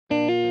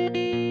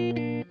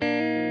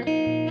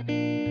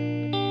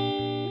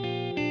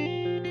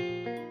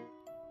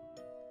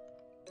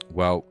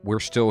Well, we're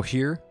still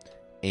here,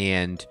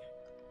 and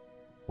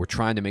we're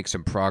trying to make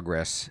some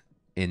progress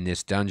in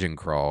this dungeon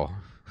crawl.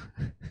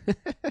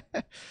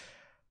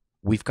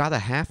 We've got a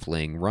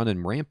halfling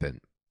running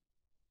rampant.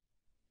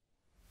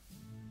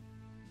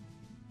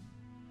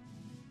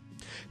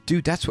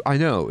 Dude, that's what I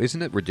know.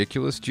 Isn't it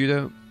ridiculous,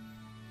 Judo?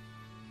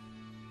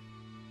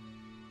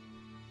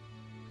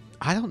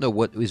 I don't know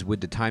what is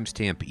with the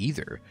timestamp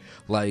either.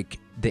 Like,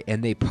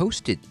 they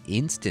post it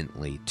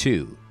instantly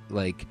too.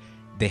 Like,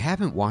 they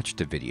haven't watched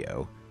the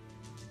video.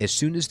 As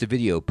soon as the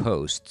video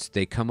posts,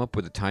 they come up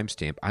with a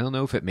timestamp. I don't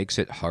know if it makes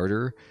it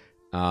harder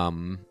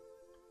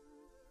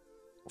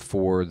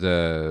for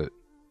the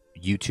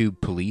YouTube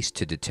police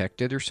to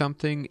detect it or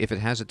something if it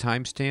has a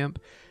timestamp.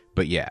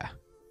 But yeah.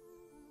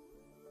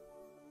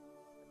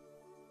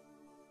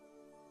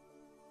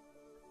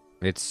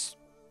 It's...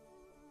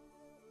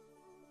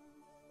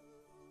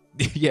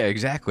 yeah,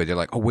 exactly. They're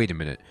like, oh, wait a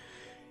minute.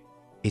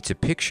 It's a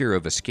picture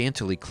of a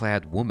scantily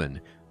clad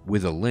woman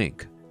with a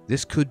link.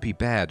 This could be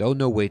bad. Oh,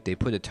 no, wait. They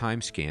put a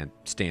time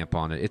stamp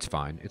on it. It's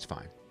fine. It's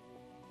fine.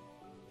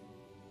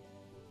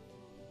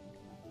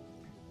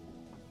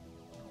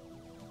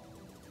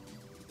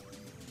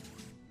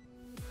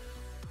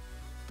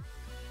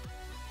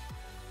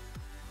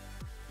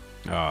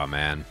 Oh,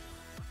 man.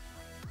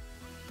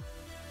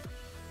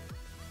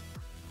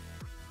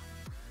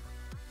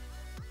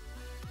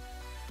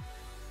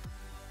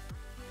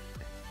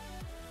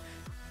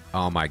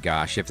 Oh my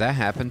gosh, if that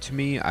happened to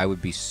me, I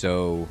would be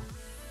so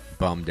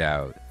bummed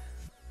out.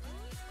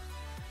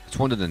 It's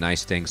one of the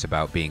nice things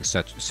about being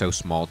so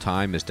small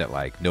time is that,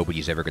 like,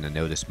 nobody's ever going to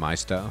notice my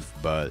stuff,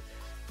 but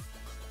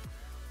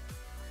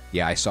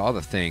yeah, I saw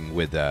the thing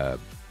with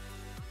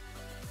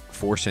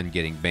Forsen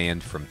getting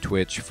banned from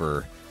Twitch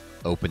for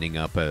opening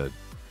up a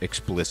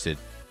explicit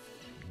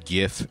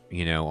GIF,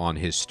 you know, on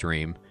his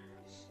stream.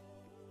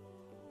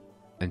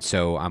 And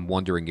so I'm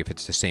wondering if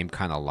it's the same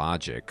kind of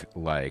logic,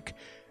 like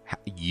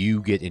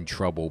you get in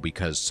trouble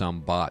because some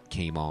bot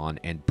came on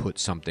and put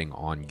something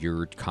on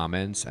your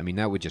comments. I mean,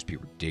 that would just be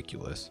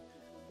ridiculous.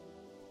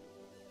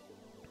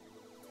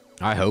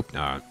 I hope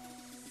not.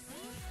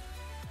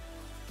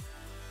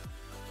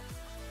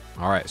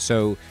 Alright,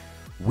 so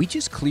we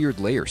just cleared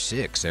layer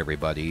 6,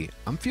 everybody.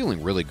 I'm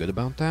feeling really good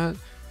about that.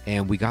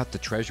 And we got the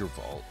treasure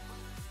vault.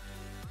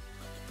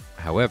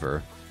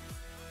 However,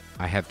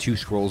 I have 2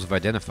 scrolls of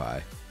identify.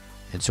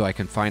 And so I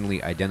can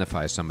finally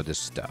identify some of this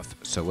stuff.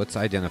 So let's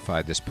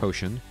identify this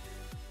potion.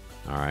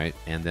 Alright,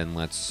 and then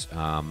let's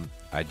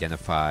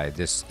identify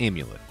this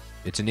amulet.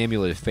 It's an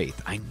amulet of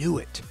faith. I knew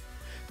it.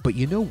 But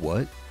you know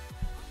what?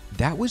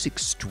 That was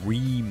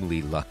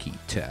extremely lucky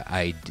to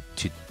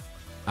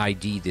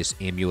ID this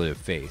amulet of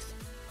faith.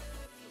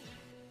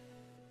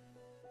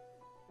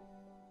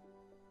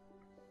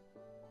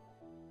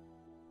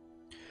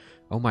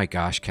 Oh my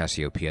gosh,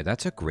 Cassiopeia,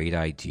 that's a great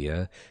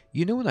idea.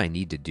 You know what I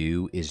need to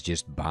do is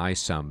just buy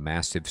some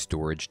massive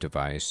storage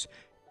device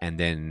and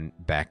then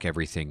back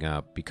everything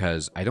up,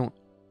 because I don't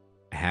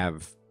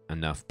have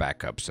enough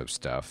backups of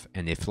stuff.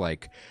 And if,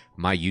 like,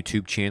 my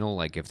YouTube channel,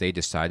 like, if they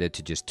decided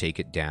to just take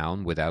it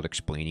down without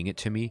explaining it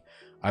to me,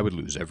 I would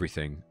lose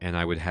everything and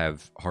I would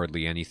have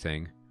hardly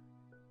anything.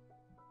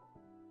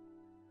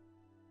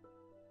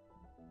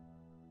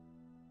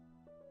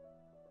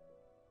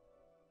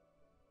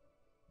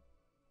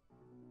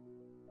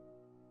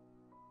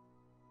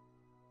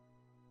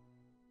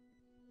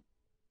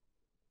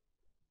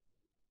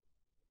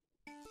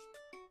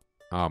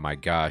 Oh my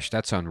gosh,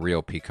 that's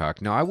unreal,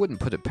 Peacock. No, I wouldn't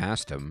put it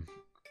past him.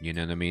 You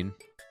know what I mean?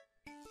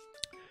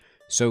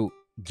 So,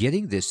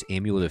 getting this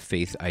Amulet of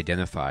Faith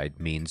identified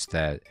means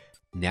that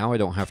now I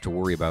don't have to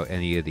worry about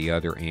any of the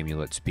other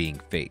amulets being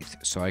faith.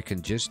 So I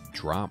can just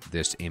drop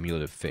this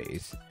Amulet of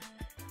Faith,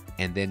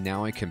 and then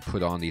now I can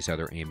put on these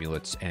other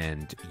amulets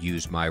and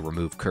use my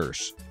Remove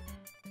Curse.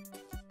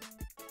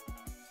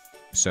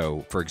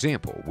 So, for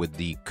example, with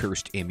the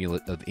Cursed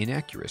Amulet of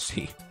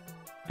Inaccuracy,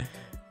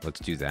 let's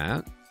do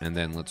that. And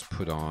then let's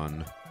put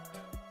on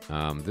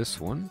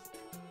this one,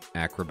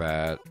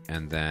 Acrobat,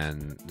 and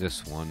then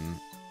this one,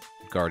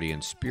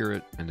 Guardian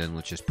Spirit, and then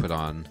let's just put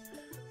on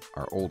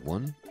our old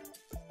one,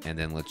 and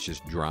then let's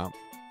just drop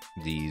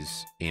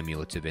these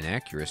Amulets of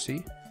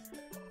Inaccuracy,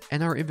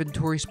 and our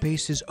inventory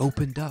space is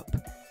opened up.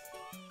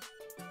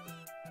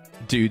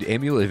 Dude,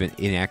 Amulet of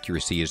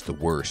Inaccuracy is the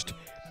worst.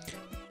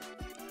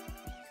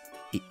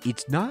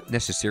 It's not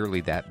necessarily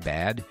that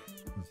bad,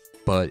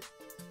 but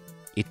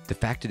the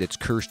fact that it's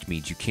cursed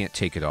means you can't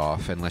take it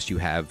off unless you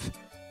have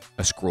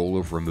a scroll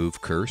of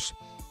Remove Curse.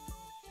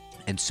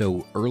 And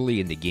so early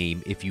in the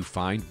game, if you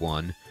find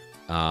one,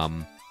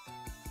 and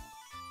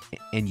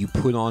you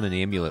put on an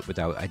amulet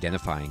without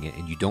identifying it,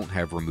 and you don't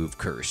have Remove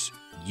Curse,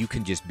 you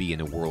can just be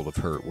in a world of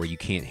hurt where you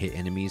can't hit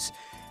enemies,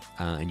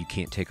 and you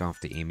can't take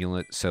off the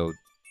amulet. So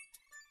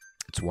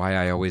it's why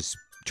I always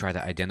try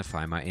to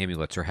identify my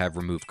amulets or have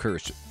Remove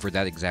Curse, for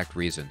that exact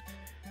reason.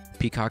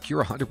 Peacock,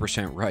 you're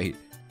 100% right.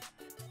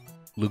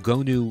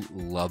 Lugonu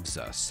loves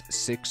us.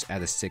 6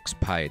 out of 6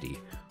 piety.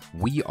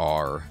 We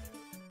are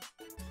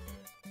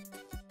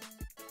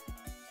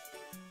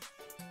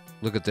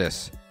Look at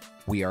this.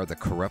 We are the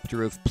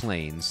corruptor of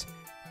planes,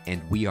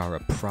 and we are a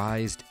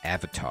prized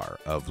avatar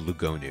of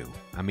Lugonu.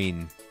 I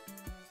mean,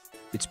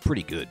 it's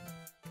pretty good.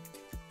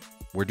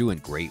 We're doing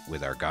great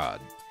with our god.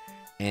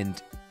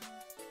 And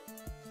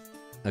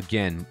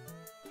again,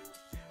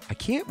 I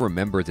can't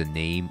remember the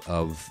name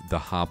of the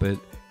hobbit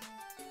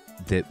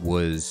that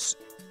was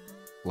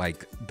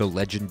like the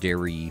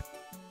legendary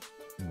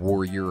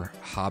warrior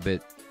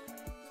hobbit,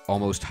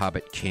 almost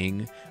hobbit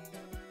king,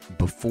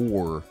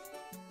 before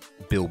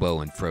Bilbo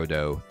and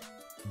Frodo,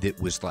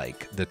 that was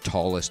like the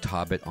tallest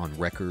hobbit on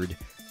record,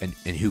 and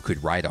who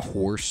could ride a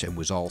horse and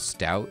was all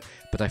stout.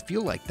 But I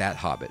feel like that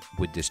hobbit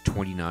with this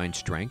 29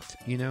 strength,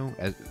 you know,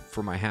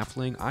 for my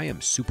halfling, I am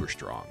super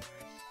strong.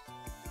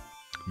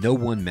 No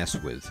one mess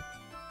with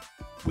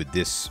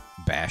this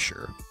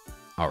basher.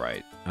 All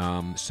right.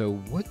 So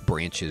what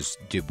branches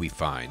did we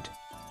find?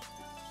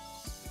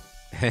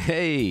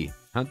 Hey,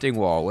 Hunting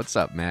Wall, what's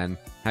up, man?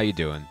 How you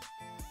doing?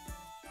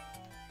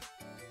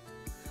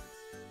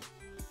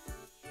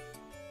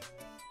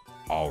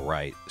 All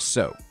right.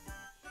 So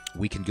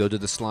we can go to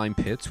the slime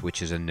pits,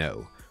 which is a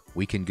no.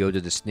 We can go to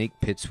the snake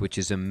pits, which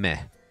is a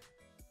meh.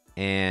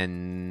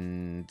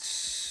 And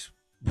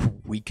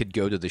we could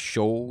go to the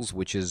shoals,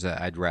 which is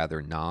I'd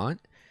rather not.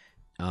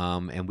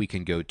 And we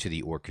can go to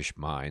the Orcish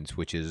mines,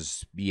 which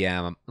is,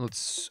 yeah,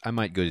 I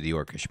might go to the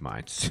Orcish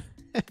mines.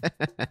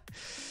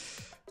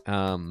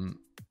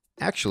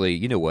 Actually,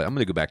 you know what? I'm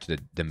going to go back to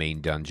the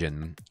main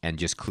dungeon and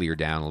just clear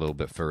down a little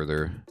bit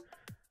further.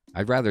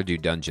 I'd rather do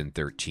dungeon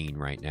 13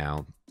 right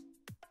now.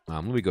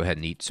 Let me go ahead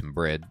and eat some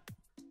bread.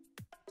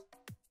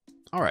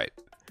 All right.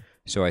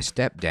 So I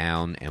step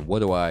down, and what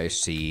do I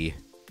see?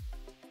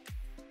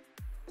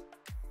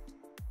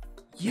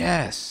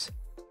 Yes!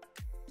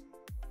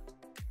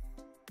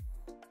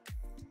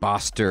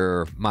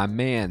 Boster, my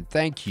man,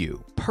 thank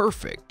you.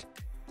 Perfect.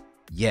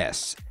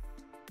 Yes.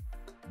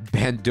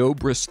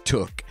 Bandobras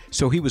Took.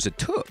 So he was a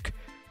Took,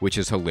 which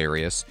is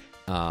hilarious.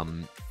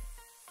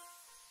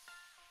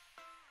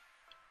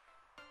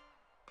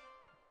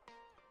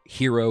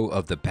 Hero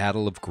of the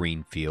Battle of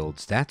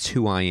Greenfields. That's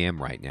who I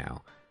am right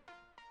now.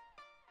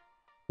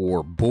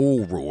 Or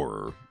Bull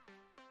Roarer.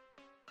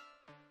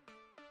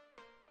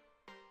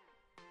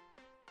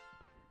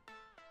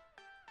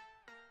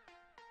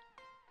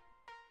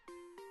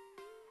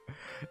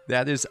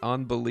 That is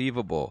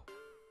unbelievable.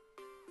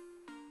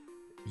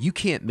 You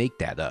can't make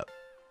that up.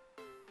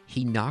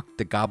 He knocked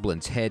the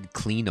goblin's head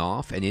clean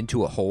off and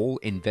into a hole,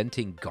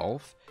 inventing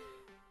golf.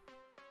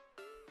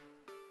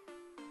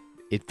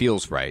 It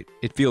feels right.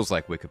 It feels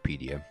like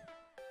Wikipedia.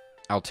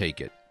 I'll take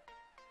it.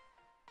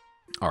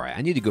 All right,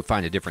 I need to go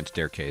find a different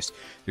staircase.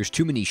 There's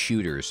too many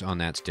shooters on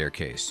that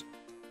staircase.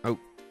 Oh,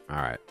 all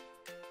right.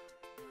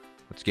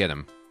 Let's get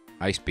him.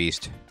 Ice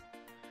Beast.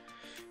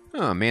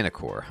 Oh,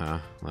 Manicore, huh?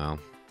 Well,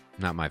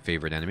 not my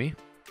favorite enemy.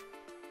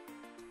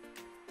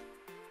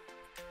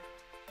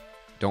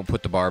 Don't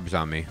put the barbs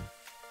on me.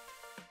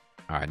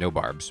 All right, no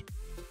barbs.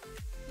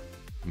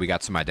 We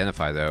got some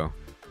Identify, though.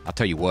 I'll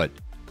tell you what.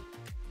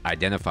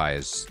 Identify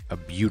is a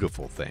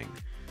beautiful thing.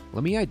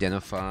 Let me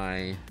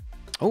identify...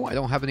 Oh, I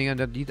don't have any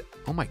underneath.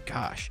 Oh my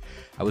gosh.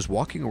 I was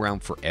walking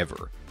around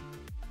forever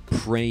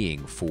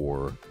praying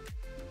for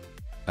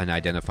an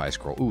Identify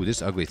scroll. Ooh,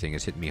 this ugly thing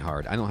is hitting me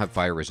hard. I don't have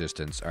fire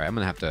resistance. All right, I'm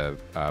going to have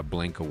to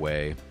blink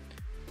away.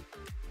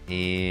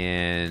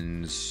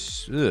 And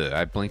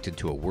I blinked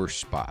into a worse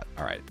spot.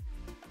 All right.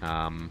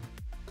 I'm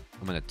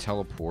going to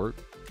teleport.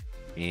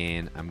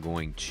 And I'm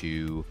going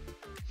to...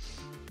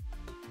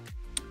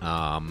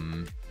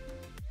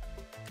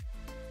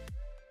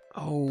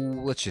 Oh,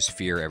 let's just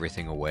fear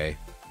everything away.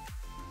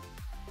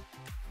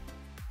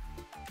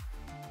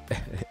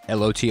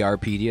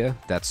 LOTRpedia?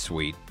 That's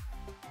sweet.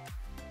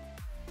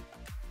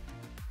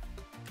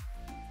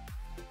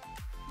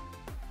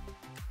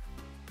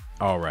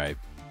 All right.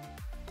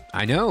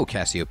 I know,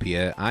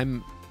 Cassiopeia.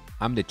 I'm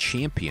the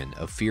champion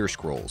of fear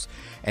scrolls.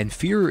 And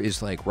fear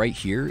is like right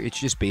here. It's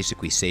just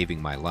basically saving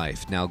my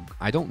life. Now,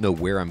 I don't know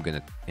where I'm going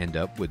to end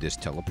up with this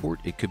teleport.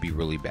 It could be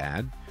really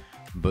bad.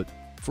 But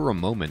for a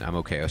moment, I'm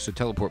okay. So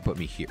teleport put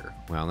me here.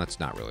 Well, that's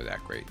not really that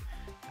great.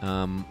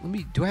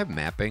 Do I have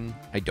mapping?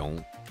 I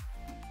don't.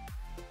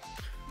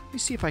 Let me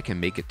see if I can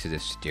make it to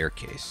this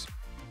staircase.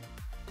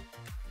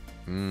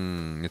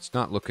 It's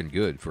not looking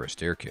good for a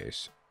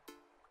staircase.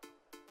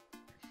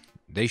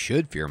 They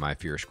should fear my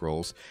fear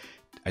scrolls.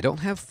 I don't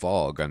have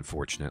fog,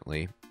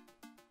 unfortunately.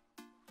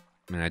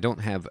 And I don't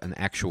have an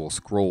actual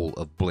scroll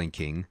of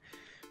blinking,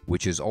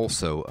 which is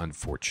also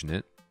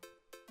unfortunate.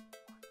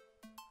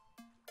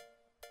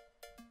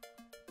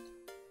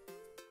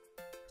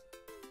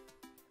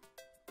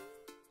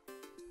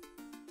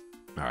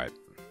 All right.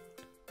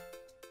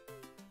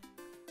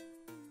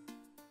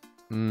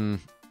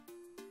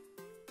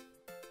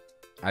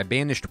 I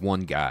banished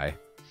one guy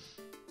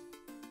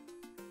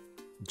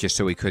just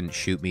so he couldn't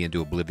shoot me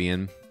into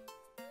oblivion.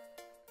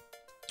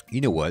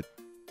 You know what?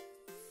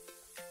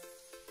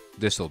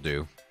 This'll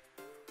do.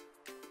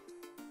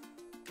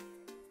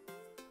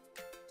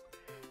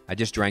 I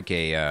just drank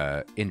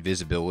a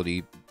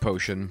invisibility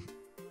potion,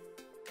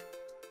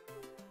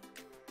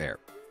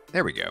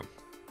 There we go.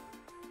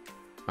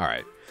 All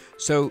right.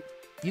 So,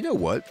 you know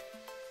what?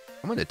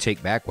 I'm going to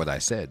take back what I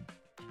said.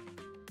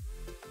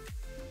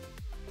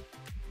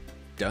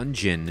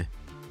 Dungeon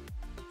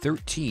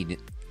 13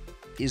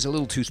 is a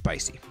little too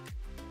spicy.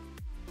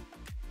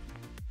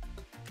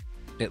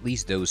 At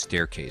least those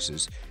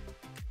staircases.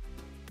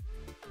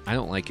 I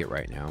don't like it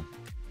right now.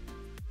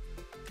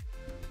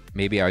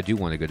 Maybe I do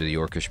want to go to the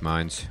Orcish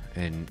Mines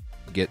and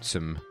get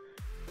some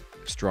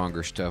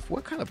stronger stuff.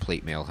 What kind of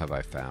plate mail have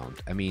I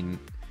found? I mean,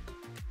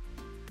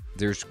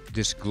 there's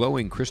this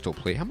glowing crystal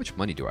plate. How much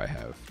money do I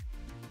have?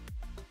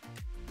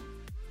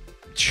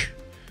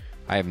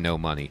 I have no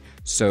money.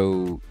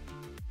 So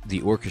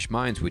the Orcish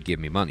Mines would give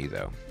me money,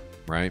 though,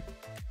 right?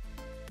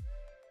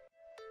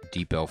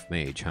 Deep Elf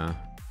Mage, huh?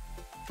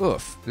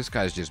 Oof, this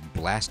guy's just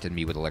blasting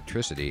me with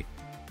electricity.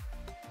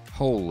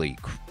 Holy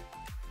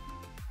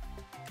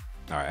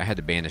Alright, I had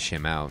to banish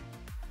him out.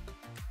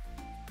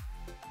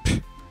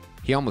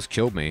 He almost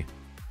killed me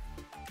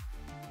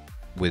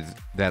with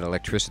that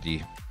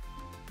electricity.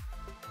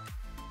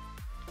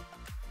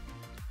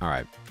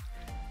 Alright.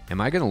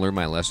 Am I going to learn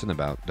my lesson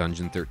about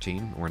Dungeon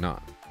 13 or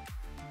not?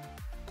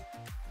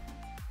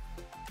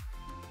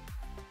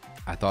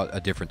 I thought a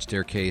different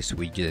staircase,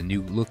 we'd get a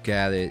new look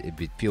at it,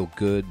 it'd feel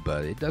good,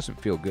 but it doesn't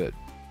feel good.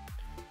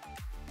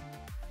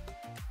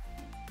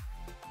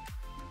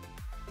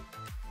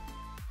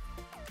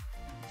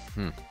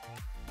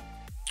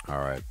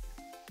 Alright.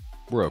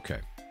 We're okay.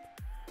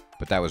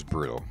 But that was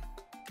brutal.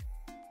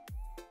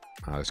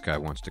 Oh, this guy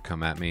wants to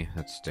come at me?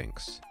 That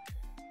stinks.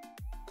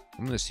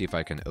 I'm going to see if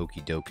I can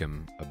okie doke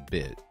him a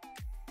bit.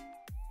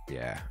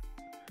 Yeah.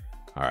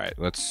 Alright,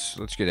 let's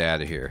get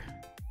out of here.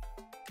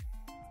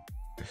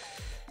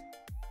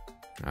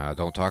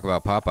 Don't talk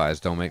about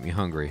Popeyes. Don't make me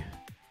hungry.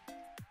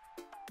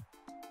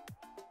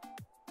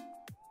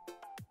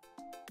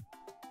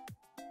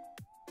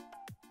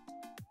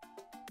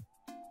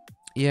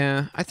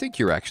 Yeah, I think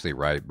you're actually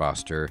right,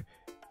 Boster.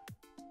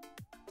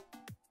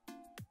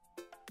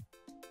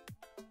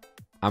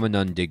 I'm an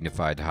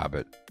undignified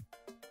hobbit.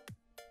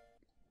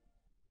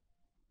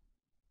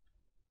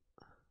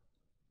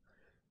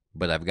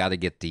 But I've got to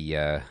get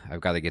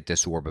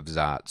this Orb of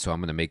Zot, so I'm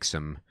going to make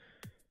some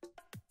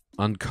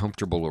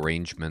uncomfortable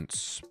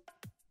arrangements.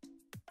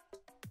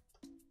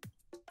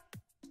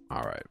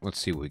 Alright, let's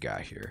see what we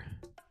got here.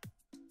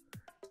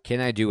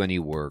 Can I do any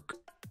work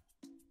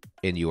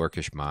in the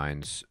Orcish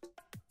Mines?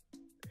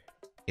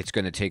 It's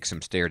going to take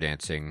some stair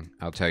dancing,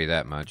 I'll tell you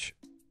that much.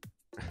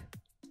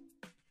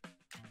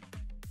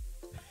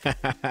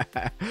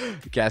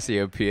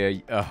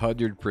 Cassiopeia,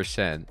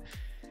 100%.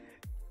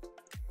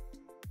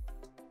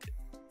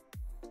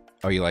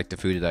 Oh, you like the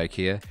food at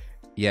IKEA?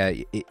 Yeah,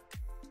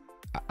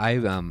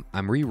 I'm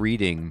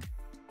rereading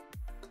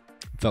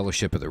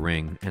Fellowship of the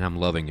Ring, and I'm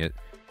loving it.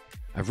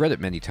 I've read it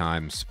many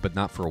times, but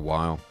not for a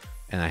while,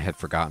 and I had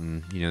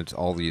forgotten, you know, it's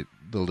all the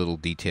little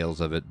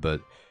details of it, but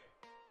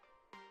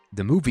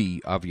the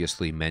movie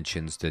obviously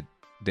mentions that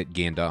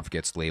Gandalf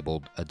gets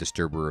labeled a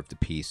disturber of the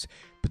peace,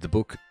 but the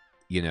book,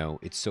 you know,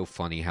 it's so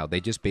funny how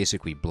they just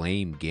basically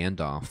blame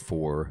Gandalf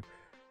for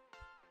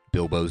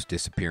Bilbo's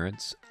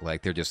disappearance.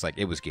 Like, they're just like,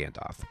 it was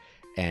Gandalf,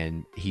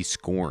 and he's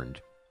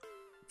scorned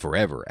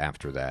forever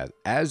after that,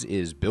 as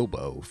is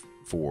Bilbo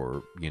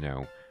for, you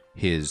know,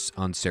 his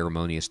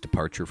unceremonious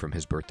departure from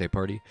his birthday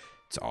party.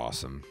 It's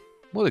awesome.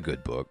 What a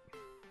good book.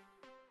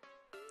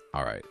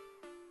 Alright.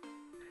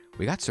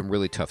 We got some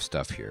really tough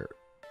stuff here.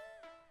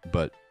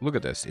 But look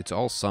at this. It's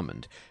all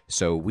summoned.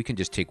 So we can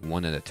just take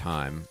one at a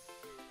time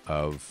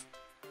of...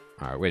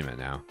 Alright, wait a minute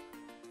now.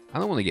 I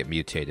don't want to get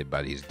mutated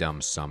by these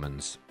dumb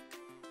summons.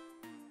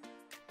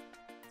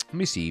 Let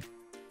me see.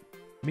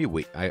 Let me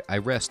wait. I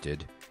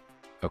rested.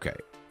 Okay.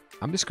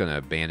 I'm just going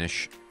to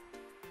banish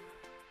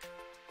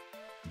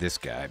this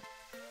guy.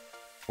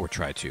 Or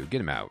try to.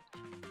 Get him out.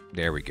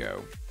 There we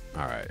go.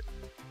 Alright.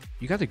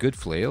 You got a good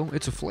flail?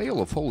 It's a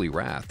flail of holy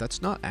wrath.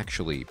 That's not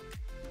actually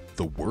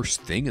the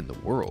worst thing in the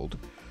world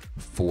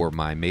for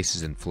my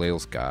maces and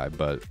flails guy,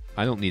 but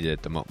I don't need it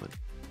at the moment.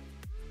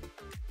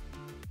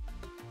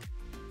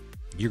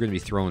 You're going to be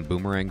throwing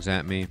boomerangs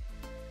at me?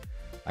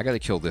 I got to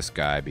kill this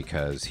guy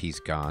because he's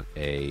got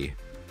a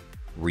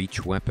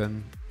reach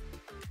weapon.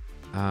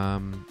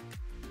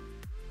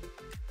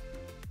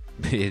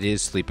 It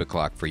is sleep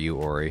o'clock for you,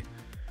 Ori.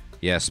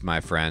 Yes, my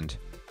friend.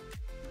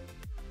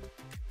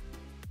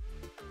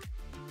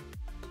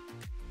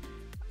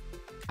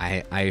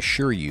 I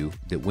assure you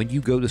that when you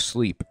go to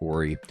sleep,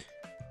 Ori,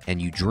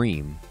 and you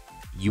dream,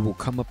 you will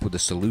come up with a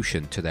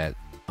solution to that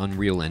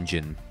Unreal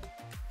Engine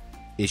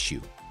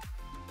issue.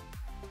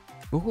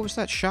 What was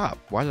that shop?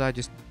 Why did I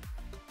just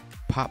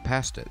pop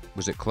past it?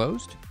 Was it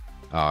closed?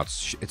 Oh,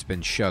 it's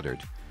been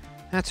shuttered.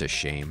 That's a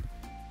shame.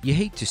 You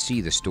hate to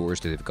see the stores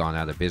that have gone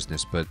out of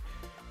business, but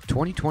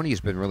 2020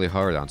 has been really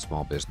hard on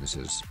small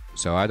businesses.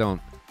 So I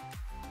don't...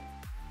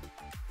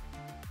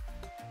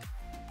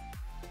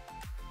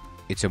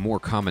 It's a more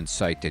common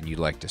sight than you'd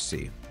like to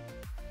see.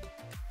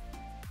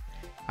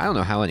 I don't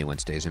know how anyone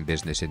stays in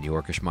business in the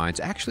Orcish Mines.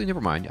 Actually, never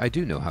mind. I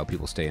do know how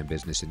people stay in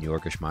business in the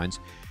Orcish Mines.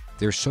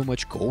 There's so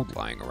much gold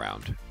lying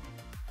around.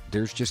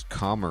 There's just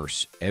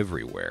commerce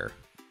everywhere.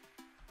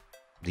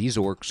 These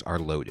orcs are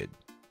loaded.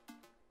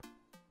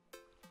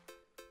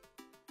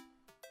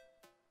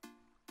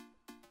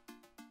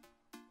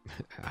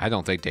 I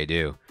don't think they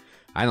do.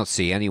 I don't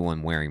see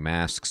anyone wearing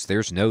masks.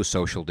 There's no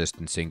social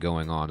distancing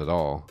going on at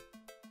all.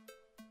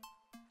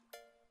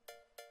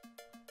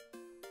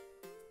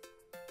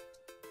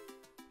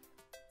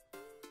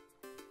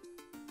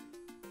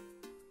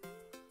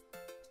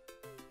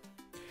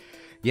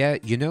 Yeah,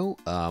 you know,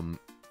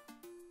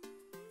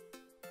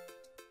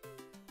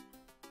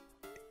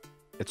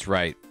 that's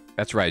right.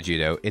 That's right,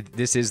 Judo.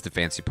 This is the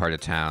fancy part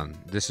of town.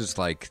 This is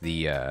like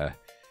the,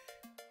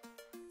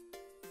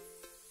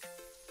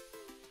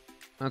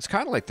 it's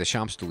kind of like the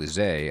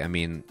Champs-Élysées. I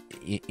mean,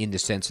 in the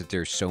sense that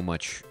there's so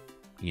much,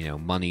 you know,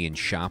 money and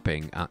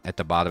shopping at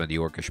the bottom of the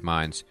Orcish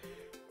mines.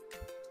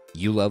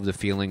 You love the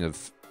feeling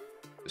of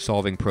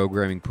solving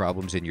programming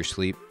problems in your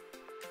sleep,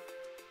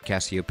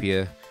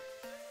 Cassiopeia?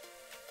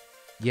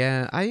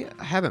 Yeah, I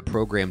haven't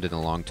programmed in a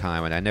long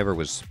time, and I never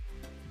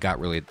got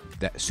really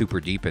that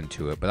super deep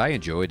into it, but I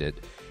enjoyed it,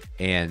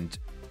 and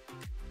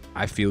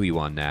I feel you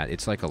on that.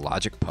 It's like a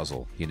logic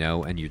puzzle, you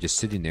know, and you're just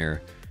sitting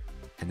there,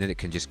 and then it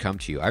can just come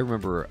to you. I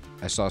remember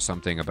I saw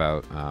something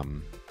about,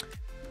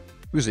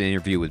 it was an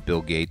interview with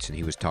Bill Gates, and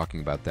he was talking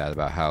about that,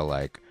 about how,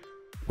 like,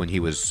 when he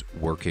was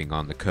working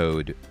on the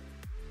code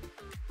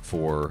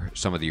for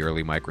some of the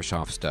early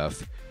Microsoft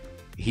stuff,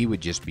 he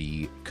would just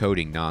be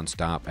coding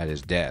nonstop at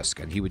his desk,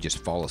 and he would just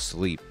fall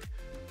asleep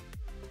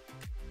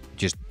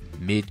just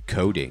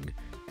mid-coding,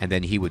 and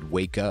then he would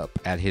wake up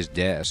at his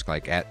desk,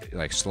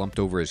 like slumped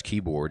over his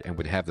keyboard, and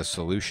would have the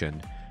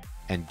solution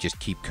and just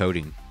keep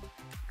coding,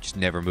 just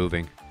never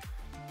moving.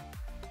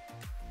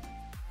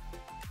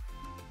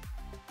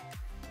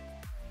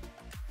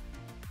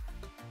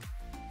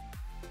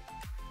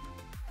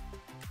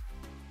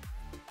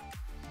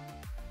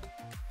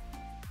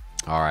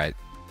 All right.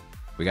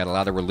 We got a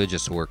lot of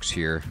religious orcs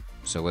here,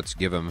 so let's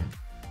give them...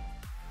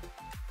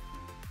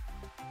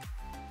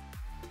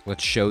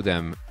 Let's show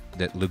them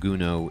that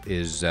Laguno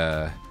is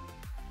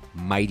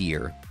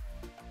mightier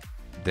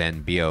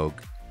than Biog.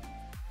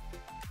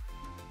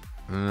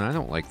 I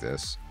don't like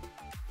this.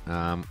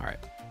 Alright.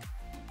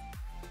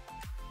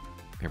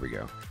 Here we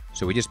go.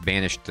 So we just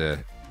banished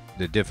the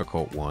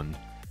difficult one,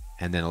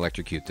 and then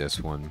electrocute this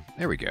one.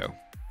 There we go.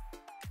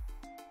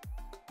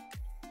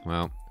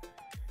 Well...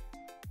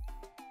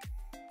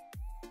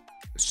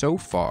 So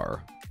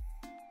far,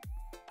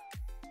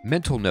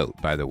 mental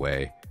note, by the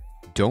way,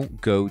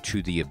 don't go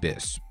to the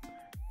Abyss.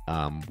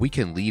 We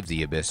can leave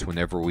the Abyss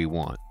whenever we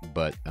want,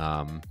 but,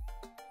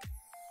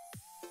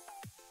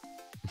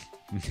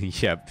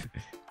 yep.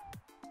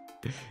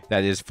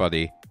 That is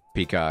funny,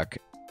 Peacock.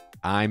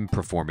 I'm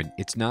performing.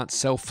 It's not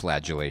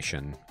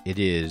self-flagellation. It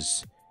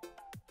is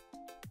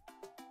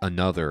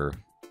another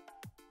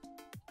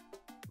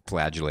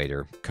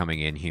flagellator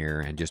coming in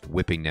here and just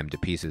whipping them to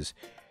pieces.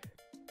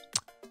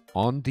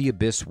 On the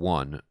Abyss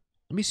 1, let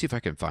me see if I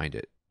can find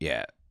it.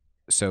 Yeah.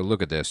 So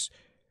look at this.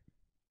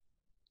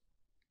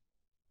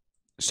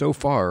 So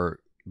far,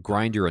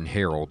 Grinder and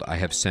Herald I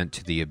have sent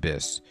to the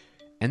Abyss.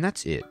 And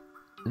that's it.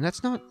 And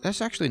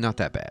that's actually not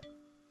that bad.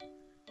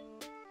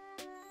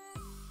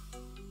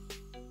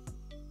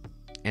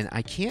 And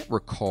I can't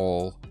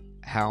recall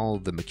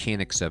how the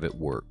mechanics of it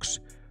works.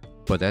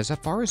 But as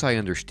far as I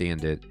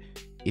understand it,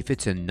 if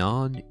it's a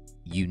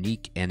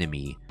non-unique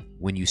enemy,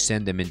 when you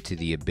send them into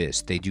the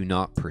Abyss, they do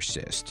not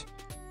persist.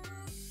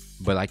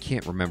 But I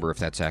can't remember if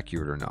that's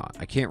accurate or not.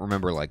 I can't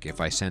remember, like, if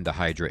I send a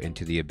Hydra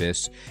into the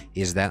Abyss,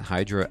 is that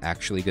Hydra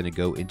actually going to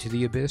go into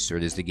the Abyss, or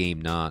does the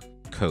game not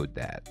code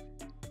that?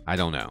 I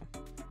don't know.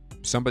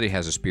 Somebody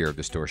has a Spear of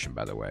Distortion,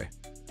 by the way.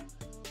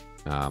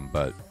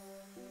 But...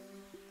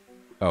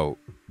 Oh,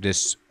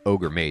 this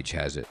Ogre Mage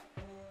has it.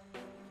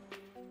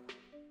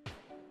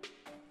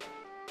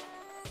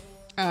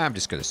 I'm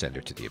just going to send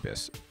her to the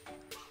Abyss.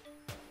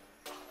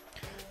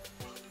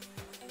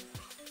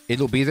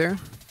 It'll be there?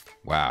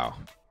 Wow.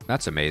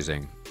 That's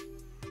amazing.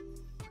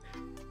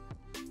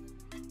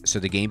 So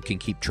the game can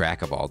keep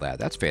track of all that.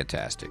 That's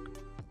fantastic.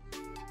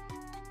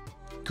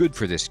 Good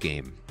for this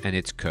game and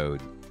its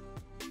code.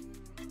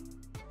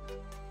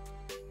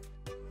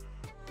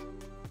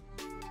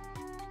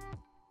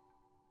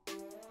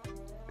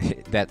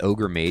 That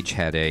Ogre Mage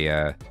had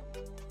a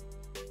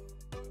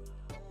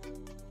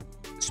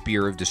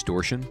Spear of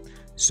Distortion.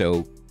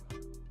 So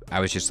I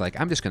was just like,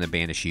 I'm just going to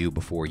banish you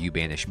before you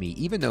banish me,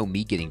 even though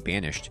me getting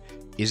banished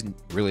isn't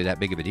really that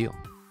big of a deal.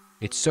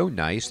 It's so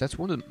nice. That's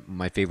one of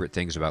my favorite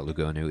things about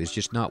Lugonu, is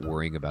just not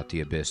worrying about the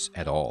Abyss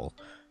at all.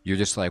 You're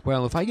just like,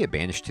 well, if I get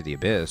banished to the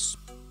Abyss,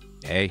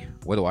 hey,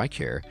 what do I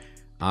care?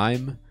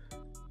 I'm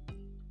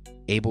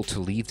able to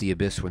leave the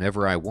Abyss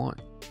whenever I want,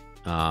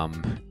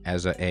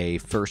 as a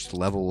first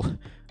level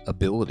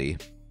ability.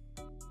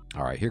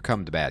 All right, here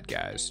come the bad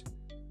guys.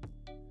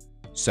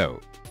 So,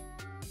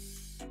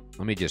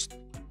 let me just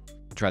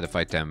try to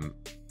fight them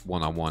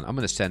one-on-one. I'm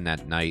going to send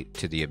that knight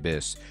to the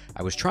Abyss.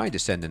 I was trying to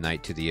send the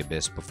knight to the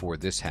Abyss before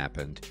this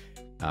happened,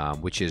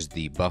 which is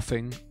the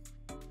buffing,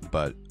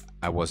 but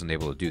I wasn't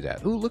able to do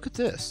that. Ooh, look at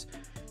this.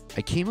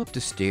 I came up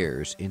the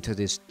stairs into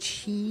this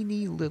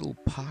teeny little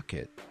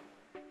pocket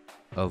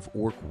of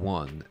Orc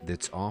 1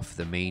 that's off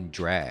the main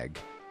drag.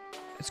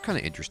 It's kind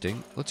of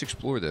interesting. Let's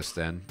explore this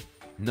then.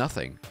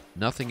 Nothing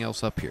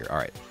else up here. All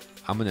right,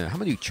 how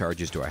many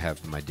charges do I have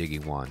in my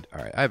digging wand?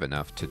 All right, I have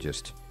enough to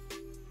just...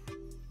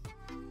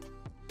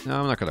 No,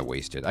 I'm not going to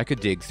waste it. I could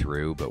dig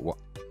through, but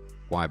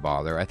why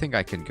bother? I think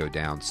I can go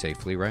down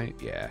safely, right?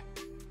 Yeah.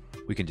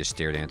 We can just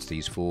stare dance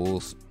these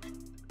fools.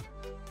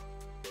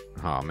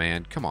 Oh,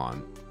 man, come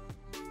on.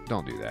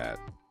 Don't do that.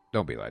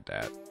 Don't be like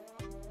that.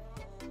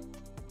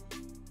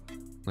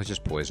 Let's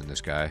just poison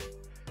this guy.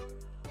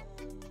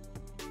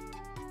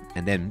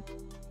 And then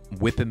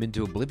whip him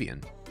into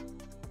oblivion.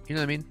 You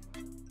know what I mean?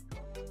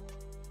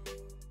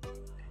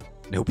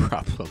 No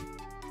problem.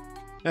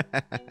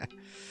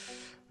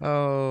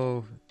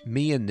 Oh,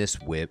 me and this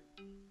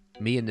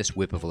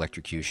whip of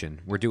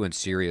electrocution. We're doing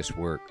serious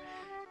work.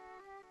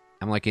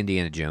 I'm like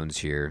Indiana Jones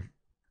here.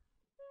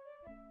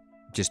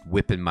 Just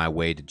whipping my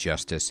way to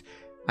justice.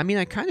 I mean,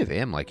 I kind of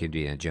am like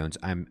Indiana Jones.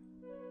 I'm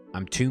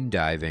tomb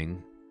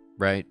diving,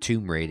 right?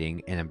 Tomb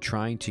raiding, and I'm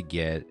trying to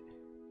get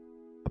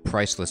a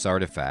priceless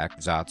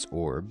artifact, Zot's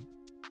Orb.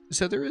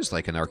 So there is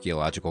like an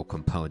archaeological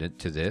component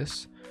to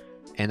this.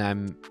 And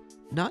I'm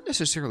not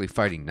necessarily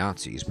fighting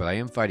Nazis, but I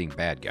am fighting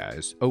bad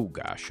guys. Oh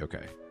gosh,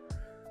 okay.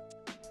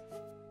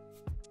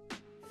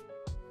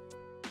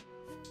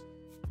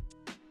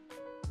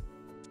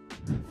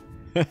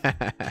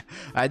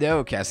 I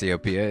know,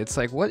 Cassiopeia. It's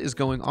like, what is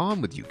going on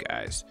with you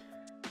guys?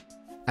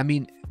 I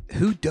mean,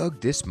 who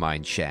dug this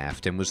mine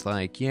shaft and was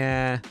like,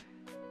 yeah,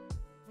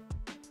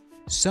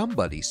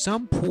 somebody,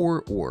 some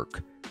poor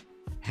orc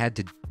had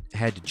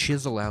to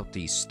chisel out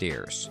these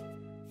stairs,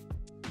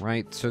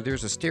 right? So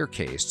there's a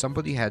staircase.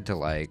 Somebody had to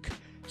like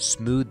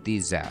smooth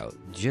these out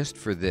just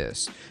for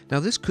this. Now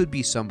this could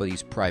be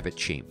somebody's private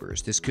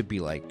chambers. This could be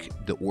like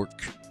the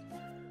orc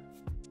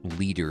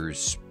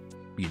leader's,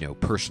 you know,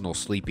 personal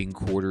sleeping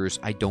quarters.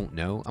 I don't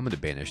know. I'm gonna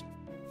banish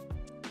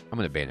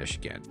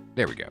again.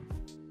 There we go.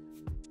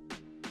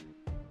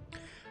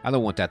 I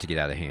don't want that to get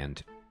out of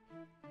hand.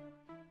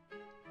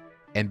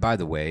 And by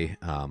the way,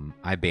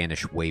 I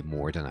banish way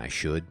more than I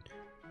should.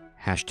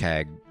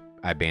 Hashtag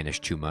I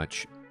banish too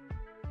much.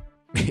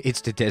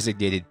 It's the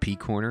designated P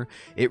corner.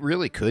 It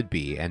really could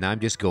be, and I'm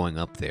just going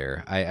up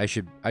there. I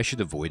should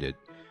avoid it.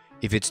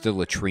 If it's the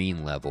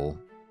latrine level.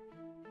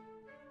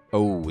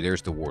 Oh,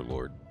 there's the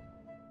warlord.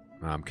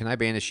 Can I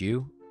banish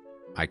you?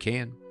 I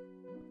can.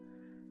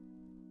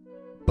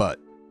 But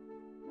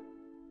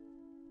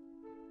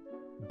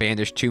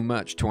banish too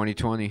much,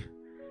 2020.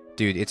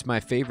 Dude, it's my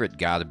favorite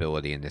god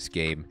ability in this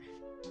game.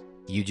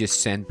 You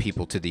just send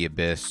people to the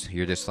abyss.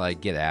 You're just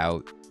like, get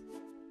out.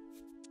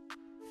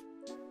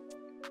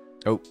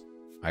 Oh,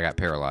 I got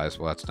paralyzed.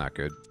 Well, that's not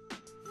good.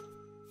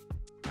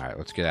 Alright,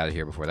 let's get out of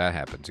here before that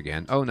happens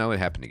again. Oh, no, it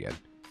happened again.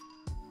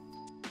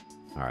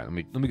 Alright,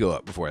 let me go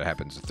up before it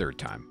happens the third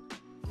time.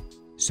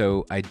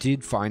 So, I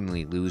did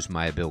finally lose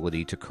my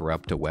ability to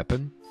corrupt a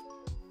weapon.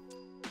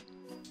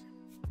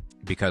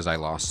 Because I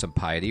lost some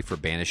piety for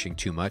banishing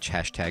too much.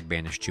 Hashtag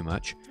banish too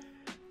much.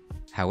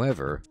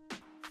 However,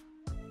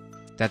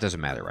 that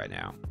doesn't matter right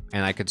now.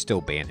 And I could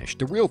still banish.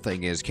 The real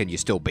thing is, can you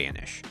still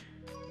banish?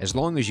 As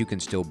long as you can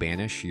still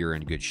banish, you're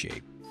in good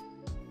shape.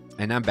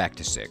 And I'm back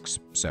to 6,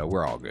 so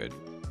we're all good.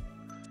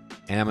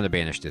 And I'm going to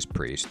banish this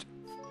priest.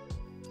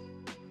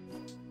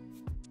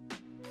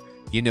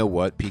 You know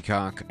what,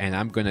 Peacock? And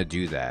I'm going to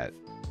do that.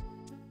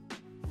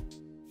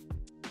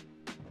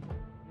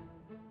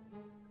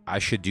 I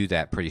should do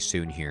that pretty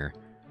soon here.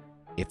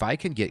 If I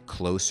can get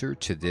closer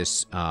to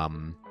this,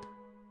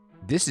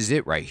 this is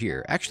it right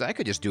here. Actually, I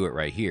could just do it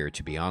right here,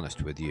 to be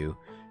honest with you,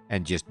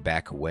 and just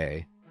back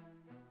away.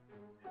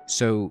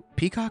 So,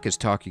 Peacock is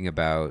talking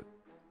about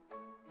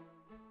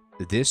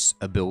this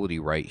ability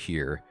right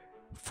here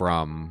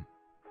from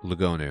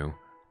Lagonu,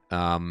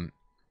 called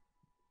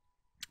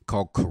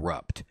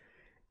Corrupt.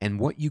 And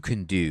what you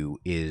can do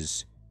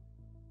is,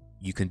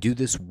 you can do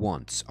this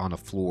once on a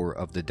floor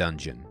of the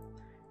dungeon.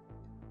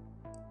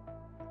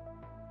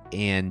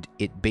 And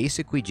it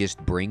basically just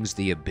brings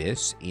the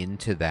abyss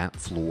into that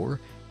floor,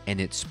 and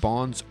it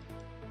spawns,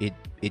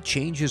 it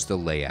changes the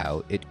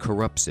layout, it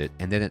corrupts it,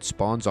 and then it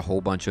spawns a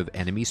whole bunch of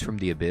enemies from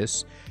the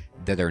abyss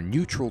that are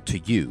neutral to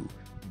you,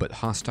 but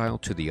hostile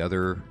to the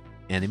other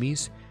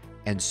enemies.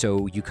 And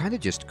so you kind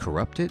of just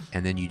corrupt it,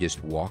 and then you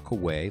just walk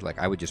away. Like,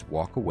 I would just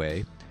walk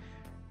away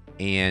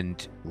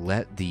and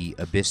let the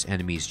abyss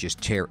enemies just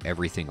tear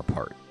everything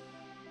apart.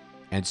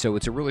 And so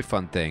it's a really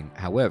fun thing.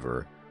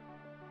 However,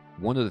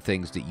 one of the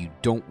things that you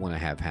don't want to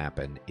have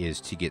happen is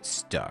to get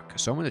stuck.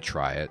 So I'm going to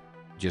try it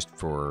just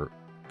for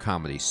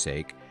comedy's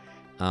sake.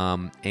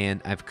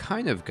 And I've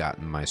kind of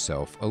gotten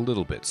myself a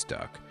little bit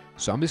stuck.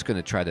 So I'm just going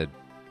to try to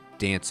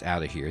dance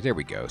out of here. There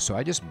we go. So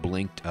I just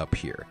blinked up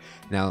here.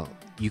 Now,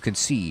 you can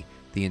see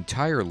the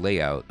entire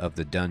layout of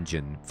the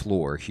dungeon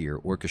floor here,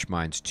 Orcish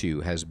Mines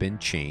 2, has been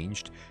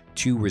changed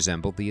to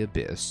resemble the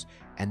Abyss.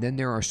 And then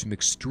there are some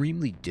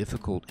extremely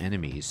difficult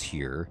enemies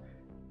here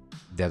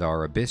that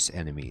are Abyss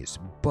enemies,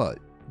 but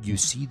you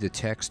see the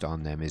text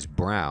on them is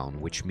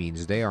brown, which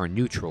means they are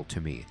neutral to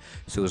me.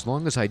 So as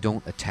long as I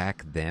don't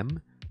attack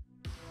them,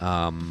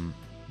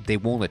 they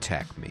won't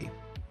attack me.